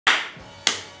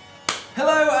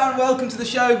Hello and welcome to the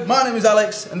show. My name is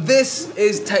Alex and this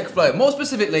is TechFlow. More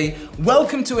specifically,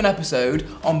 welcome to an episode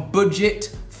on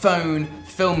budget phone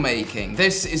filmmaking.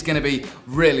 This is going to be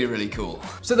really cool.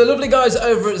 So the lovely guys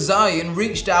over at Zhiyun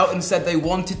reached out and said they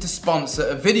wanted to sponsor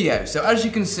a video. So as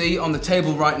you can see on the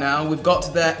table right now, we've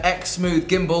got their X Smooth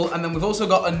Gimbal, and then we've also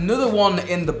got another one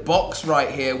in the box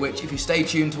right here, which if you stay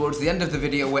tuned towards the end of the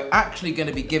video, we're actually going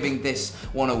to be giving this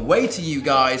one away to you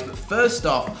guys. But first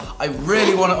off, I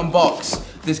really want to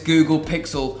unbox this Google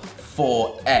Pixel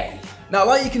 4a. Now,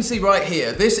 like you can see right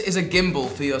here, this is a gimbal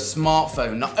for your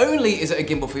smartphone. Not only is it a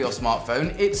gimbal for your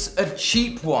smartphone, it's a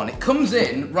cheap one. It comes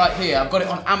in right here, I've got it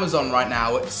on Amazon right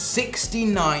now at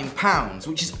 £69,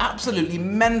 which is absolutely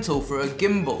mental for a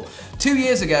gimbal. 2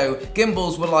 years ago,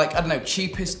 gimbals were like, I don't know,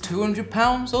 cheapest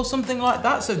 £200 or something like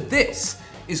that. So this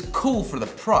is cool for the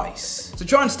price. So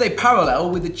try and stay parallel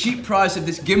with the cheap price of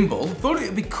this gimbal. Thought it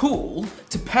would be cool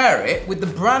to pair it with the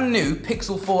brand new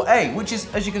Pixel 4a, which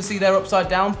is, as you can see there upside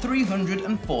down,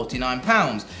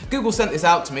 £349. Google sent this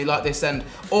out to me like they send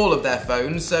all of their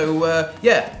phones, so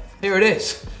yeah, here it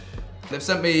is. They've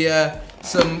sent me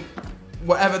some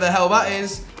whatever the hell that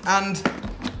is, and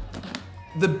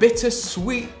the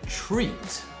bittersweet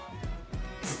treat.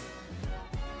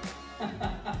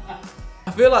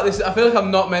 I feel like I'm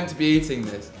not meant to be eating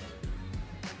this.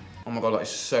 Oh my god, that is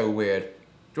so weird. Do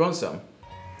you want some?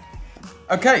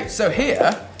 Okay, so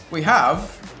here we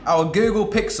have our Google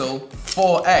Pixel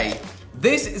 4a.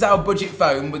 This is our budget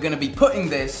phone. We're going to be putting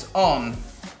this on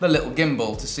the little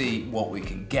gimbal to see what we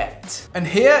can get. And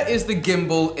here is the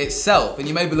gimbal itself. And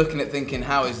you may be looking at thinking,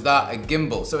 how is that a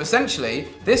gimbal? So essentially,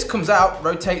 this comes out,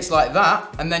 rotates like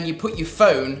that, and then you put your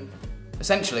phone,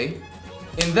 essentially,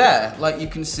 in there, like you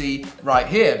can see right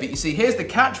here. But you see, here's the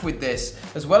catch with this.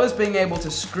 As well as being able to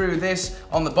screw this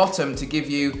on the bottom to give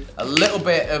you a little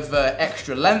bit of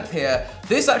extra length here,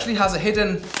 this actually has a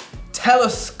hidden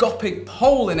telescopic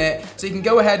pole in it, so you can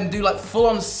go ahead and do like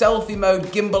full-on selfie mode,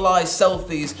 gimbalized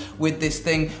selfies with this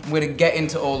thing. We're gonna get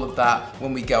into all of that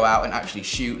when we go out and actually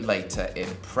shoot later in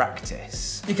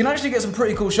practice. You can actually get some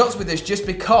pretty cool shots with this just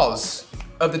because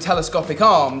of the telescopic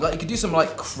arm. Like you could do some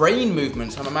like crane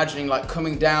movements. I'm imagining like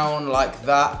coming down like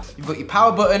that. You've got your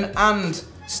power button and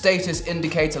status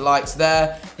indicator lights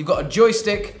there. You've got a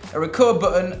joystick, a record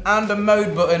button, and a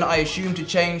mode button, I assume, to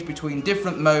change between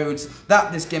different modes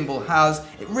that this gimbal has.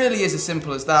 It really is as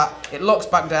simple as that. It locks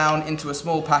back down into a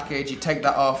small package. You take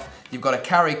that off. You've got a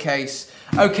carry case.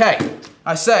 Okay,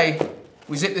 I say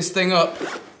we zip this thing up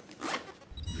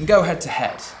and go head to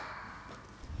head.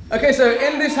 Okay, so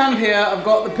in this hand here, I've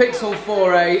got the Pixel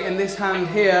 4a. In this hand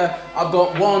here, I've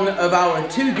got one of our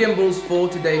two gimbals for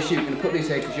today's shoot. I'm gonna put these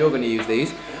here because you're gonna use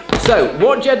these. So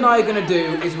what Jed and I are gonna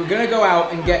do is we're gonna go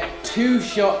out and get 2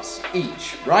 shots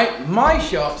each, right? My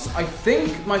shots, I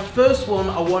think my first one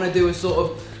I wanna do a sort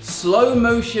of slow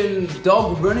motion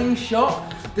dog running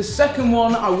shot. The second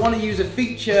one, I want to use a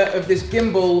feature of this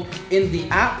gimbal in the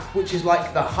app, which is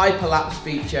like the hyperlapse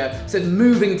feature. So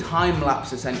moving time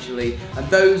lapse essentially. And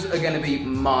those are going to be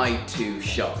my 2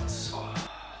 shots.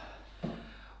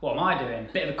 What am I doing?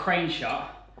 Bit of a crane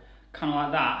shot, kind of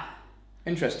like that.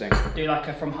 Interesting. Do like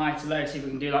a from high to low, see if we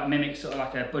can do like mimic sort of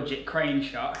like a budget crane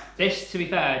shot. This, to be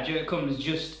fair, it comes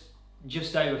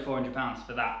just over £400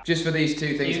 for that. Just for these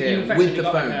 2 things You've here, with the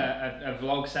got phone. Like a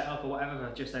vlog set up or whatever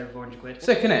for just over 400 quid.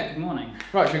 Sick, innit? Good morning.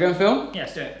 Right, should we go and film? Yeah,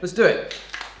 let's do it. Let's do it.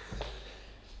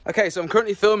 Okay, so I'm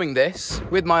currently filming this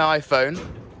with my iPhone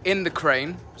in the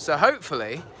crane. So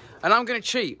hopefully, and I'm gonna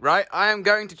cheat, right? I am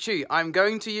going to cheat. I'm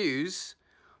going to use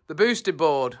the boosted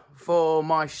board for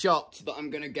my shot that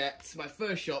I'm gonna get, my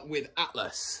first shot with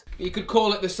Atlas. You could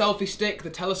call it the selfie stick, the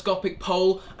telescopic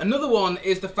pole. Another one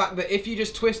is the fact that if you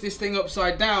just twist this thing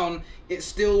upside down, it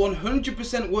still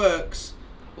 100% works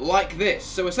like this.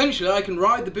 So essentially I can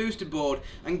ride the boosted board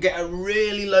and get a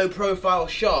really low profile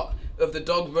shot of the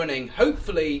dog running,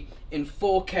 hopefully in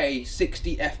 4K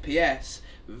 60 FPS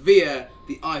via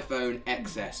the iPhone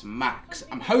XS Max.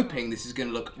 I'm hoping this is going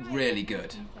to look really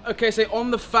good. Okay, so on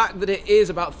the fact that it is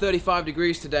about 35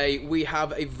 degrees today, we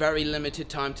have a very limited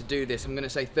time to do this. I'm going to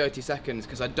say 30 seconds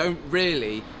because I don't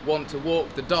really want to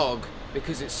walk the dog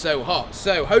because it's so hot.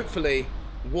 So hopefully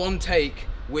 1 take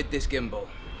with this gimbal.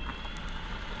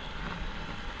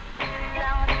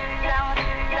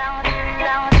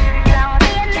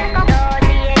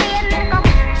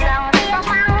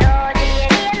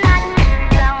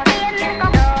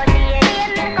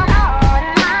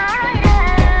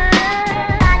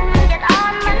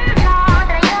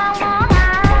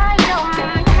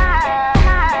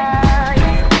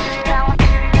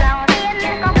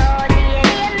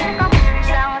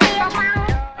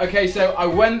 Okay, so so I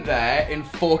went there in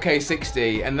 4K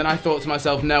 60 and then I thought to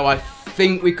myself, no, I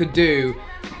think we could do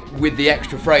with the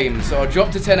extra frames. So I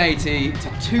dropped to 1080 to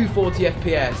 240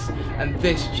 FPS and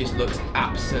this just looks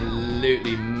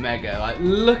absolutely mega. Like,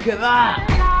 look at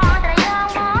that.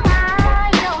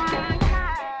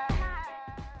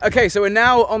 Okay, so we're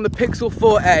now on the Pixel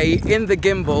 4a in the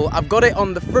gimbal. I've got it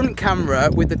on the front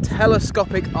camera with the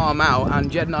telescopic arm out,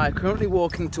 and Jed and I are currently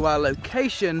walking to our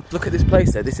location. Look at this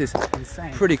place there, this is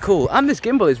insane. Pretty cool. And this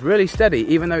gimbal is really steady,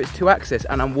 even though it's 2-axis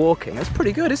and I'm walking. That's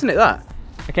pretty good, isn't it, that?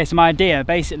 Okay, so my idea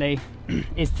basically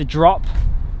is to drop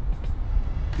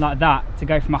like that, to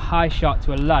go from a high shot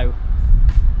to a low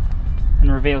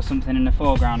and reveal something in the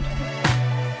foreground.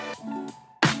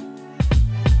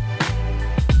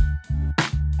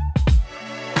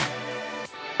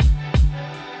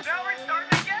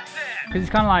 Because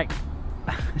it's kind of like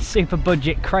a super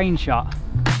budget crane shot.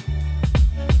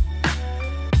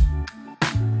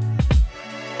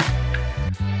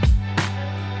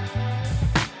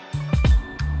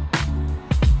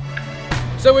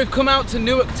 So we've come out to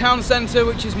Newark Town Centre,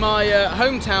 which is my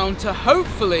hometown, to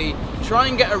hopefully try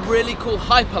and get a really cool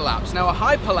hyperlapse. Now, a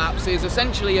hyperlapse is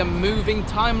essentially a moving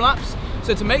time lapse.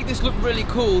 So to make this look really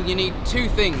cool, you need two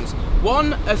things.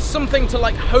 One, something to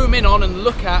like home in on and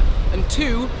look at, and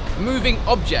two, moving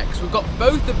objects. We've got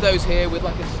both of those here with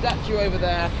like a statue over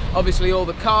there, obviously all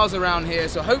the cars around here,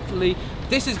 so hopefully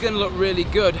this is going to look really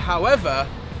good. However,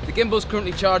 the gimbal's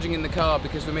currently charging in the car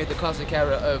because we made the classic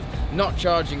error of not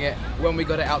charging it when we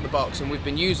got it out the box, and we've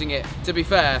been using it, to be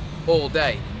fair, all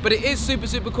day. But it is super,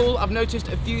 super cool. I've noticed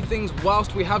a few things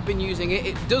whilst we have been using it.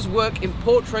 It does work in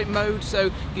portrait mode, so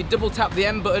if you double tap the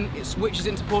M button, it switches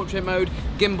into portrait mode.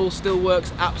 Gimbal still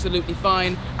works absolutely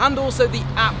fine. And also the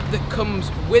app that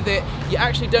comes with it, you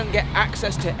actually don't get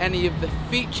access to any of the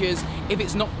features if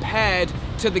it's not paired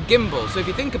to the gimbal. So if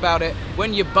you think about it,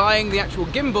 when you're buying the actual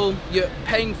gimbal, you're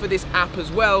paying for this app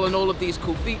as well, and all of these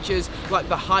cool features, like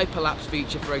the hyperlapse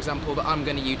feature, for example, that I'm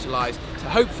going to utilize to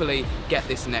hopefully get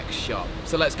this next shot.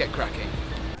 So let's get cracking.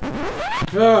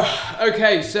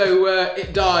 Okay, so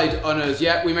it died on us.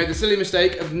 Yeah, we made the silly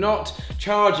mistake of not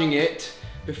charging it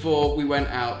before we went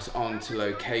out onto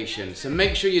location. So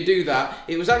make sure you do that.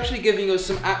 It was actually giving us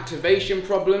some activation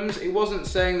problems. It wasn't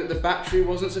saying that the battery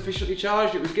wasn't sufficiently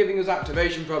charged, it was giving us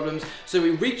activation problems. So we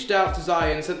reached out to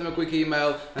Zhiyun, sent them a quick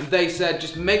email, and they said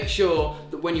just make sure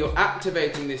that when you're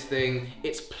activating this thing,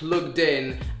 it's plugged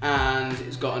in and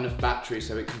it's got enough battery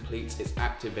so it completes its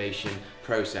activation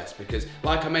process. Because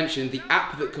like I mentioned, the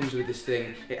app that comes with this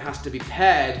thing, it has to be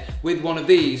paired with one of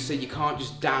these, so you can't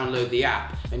just download the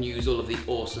app and use all of the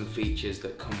awesome features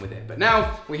that come with it. But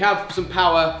now we have some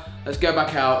power, let's go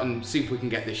back out and see if we can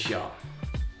get this shot.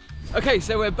 Okay,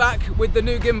 so we're back with the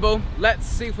new gimbal. Let's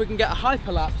see if we can get a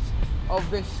hyperlapse of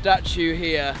this statue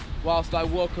here whilst I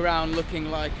walk around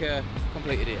looking like a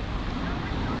complete idiot.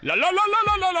 La la la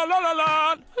la la la la la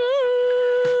la.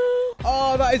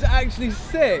 Oh, that is actually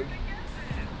sick.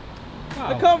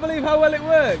 Wow. I can't believe how well it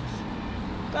works.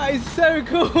 That is so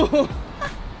cool.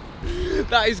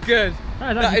 That is good.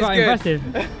 That is quite impressive.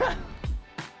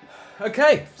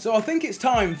 Okay, so I think it's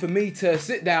time for me to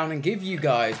sit down and give you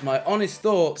guys my honest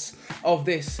thoughts of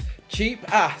this cheap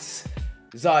ass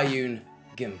Zhiyun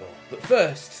gimbal. But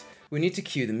first, we need to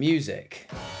cue the music.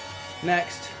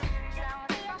 Next.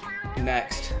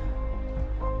 Next.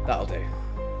 That'll do.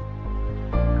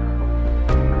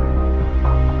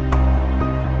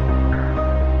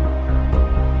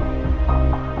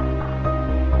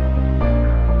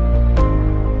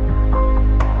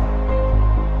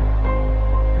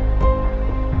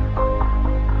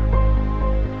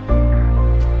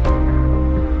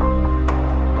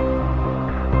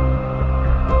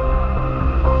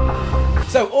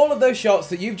 So all of those shots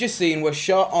that you've just seen were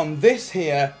shot on this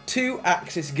here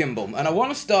 2-axis gimbal, and I want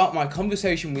to start my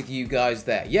conversation with you guys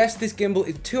there. Yes, this gimbal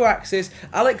is 2-axis.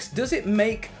 Alex, does it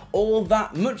make all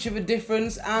that much of a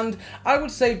difference? And I would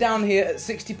say down here at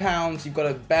 £60, you've got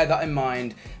to bear that in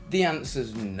mind. The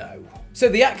answer's no. So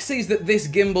the axes that this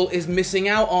gimbal is missing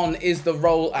out on is the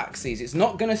roll axes. It's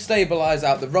not going to stabilize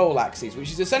out the roll axes,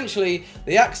 which is essentially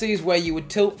the axes where you would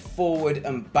tilt forward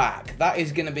and back. That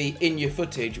is going to be in your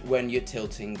footage when you're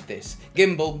tilting this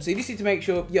gimbal. So you just need to make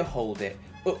sure you hold it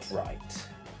upright.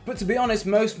 But to be honest,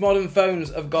 most modern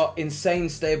phones have got insane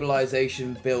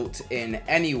stabilization built in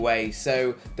anyway,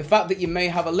 so the fact that you may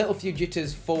have a little few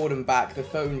jitters forward and back, the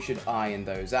phone should iron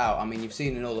those out. I mean, you've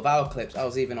seen in all of our clips, I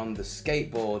was even on the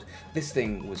skateboard, this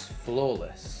thing was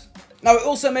flawless. Now it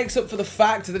also makes up for the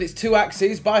fact that it's 2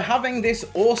 axes by having this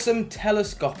awesome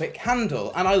telescopic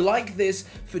handle, and I like this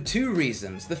for 2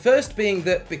 reasons. The first being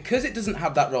that because it doesn't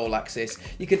have that roll axis,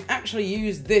 you can actually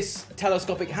use this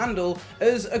telescopic handle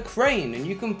as a crane, and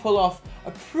you can pull off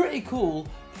a pretty cool,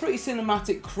 pretty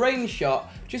cinematic crane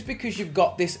shot just because you've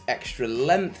got this extra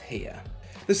length here.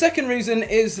 The second reason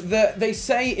is that they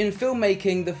say in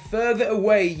filmmaking, the further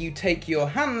away you take your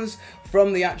hands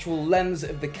from the actual lens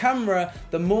of the camera,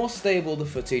 the more stable the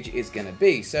footage is going to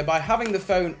be. So by having the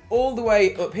phone all the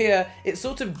way up here, it's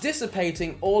sort of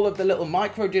dissipating all of the little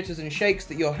micro jitters and shakes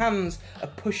that your hands are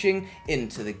pushing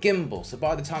into the gimbal. So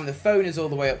by the time the phone is all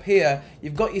the way up here,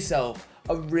 you've got yourself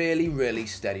a really, really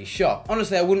steady shot.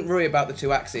 Honestly, I wouldn't worry about the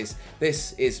 2 axes.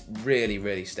 This is really,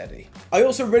 really steady. I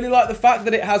also really like the fact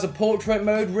that it has a portrait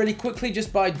mode really quickly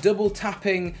just by double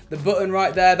tapping the button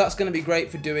right there. That's going to be great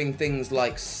for doing things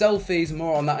like selfies,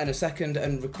 more on that in a second,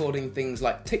 and recording things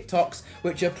like TikToks,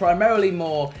 which are primarily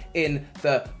more in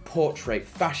the portrait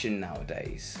fashion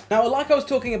nowadays. Now, like I was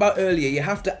talking about earlier, you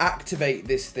have to activate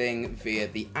this thing via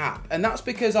the app, and that's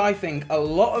because I think a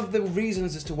lot of the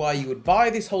reasons as to why you would buy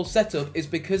this whole setup is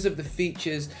because of the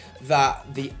features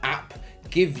that the app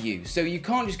give you. So you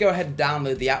can't just go ahead and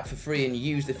download the app for free and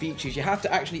use the features. You have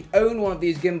to actually own one of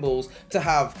these gimbals to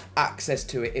have access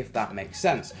to it, if that makes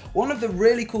sense. One of the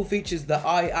really cool features that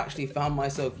I actually found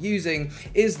myself using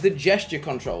is the gesture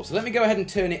control. So let me go ahead and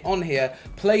turn it on here,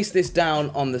 place this down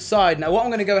on the side. Now what I'm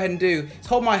going to go ahead and do is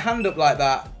hold my hand up like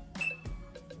that.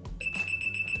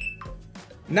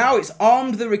 Now it's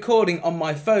armed the recording on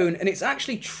my phone and it's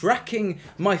actually tracking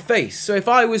my face. So if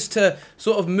I was to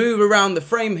sort of move around the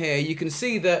frame here, you can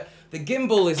see that the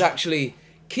gimbal is actually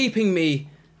keeping me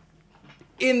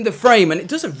in the frame, and it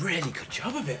does a really good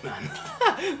job of it, man.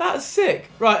 That's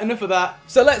sick. Right, enough of that.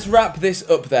 So let's wrap this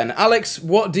up then. Alex,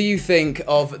 what do you think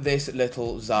of this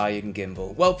little Zhiyun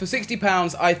gimbal? Well, for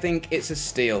 £60, I think it's a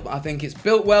steal. I think it's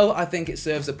built well. I think it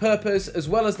serves a purpose. As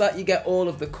well as that, you get all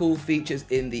of the cool features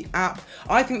in the app.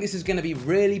 I think this is going to be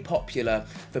really popular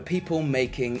for people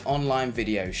making online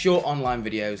videos, short online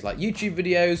videos like YouTube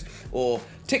videos or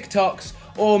TikToks,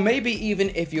 or maybe even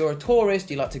if you're a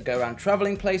tourist, you like to go around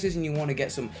traveling places and you want to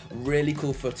get some really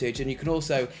cool footage. And you can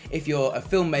also, if you're a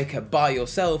filmmaker by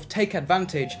yourself, take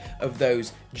advantage of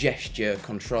those gesture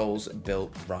controls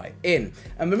built right in.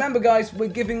 And remember guys, we're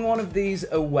giving one of these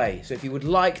away. So if you would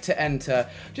like to enter,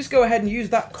 just go ahead and use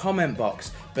that comment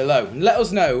box below and let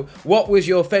us know what was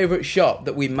your favorite shot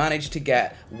that we managed to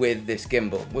get with this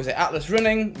gimbal. Was it Atlas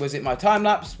running? Was it my time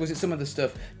lapse? Was it some of the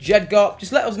stuff Jed got?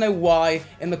 Just let us know why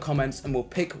in the comments and we'll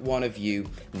pick one of you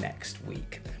next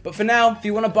week. But for now, if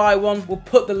you want to buy one, we'll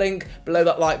put the link below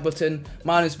that like button.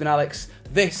 Mine has been Alex.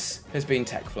 This has been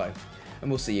TechFlow,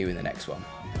 and we'll see you in the next one.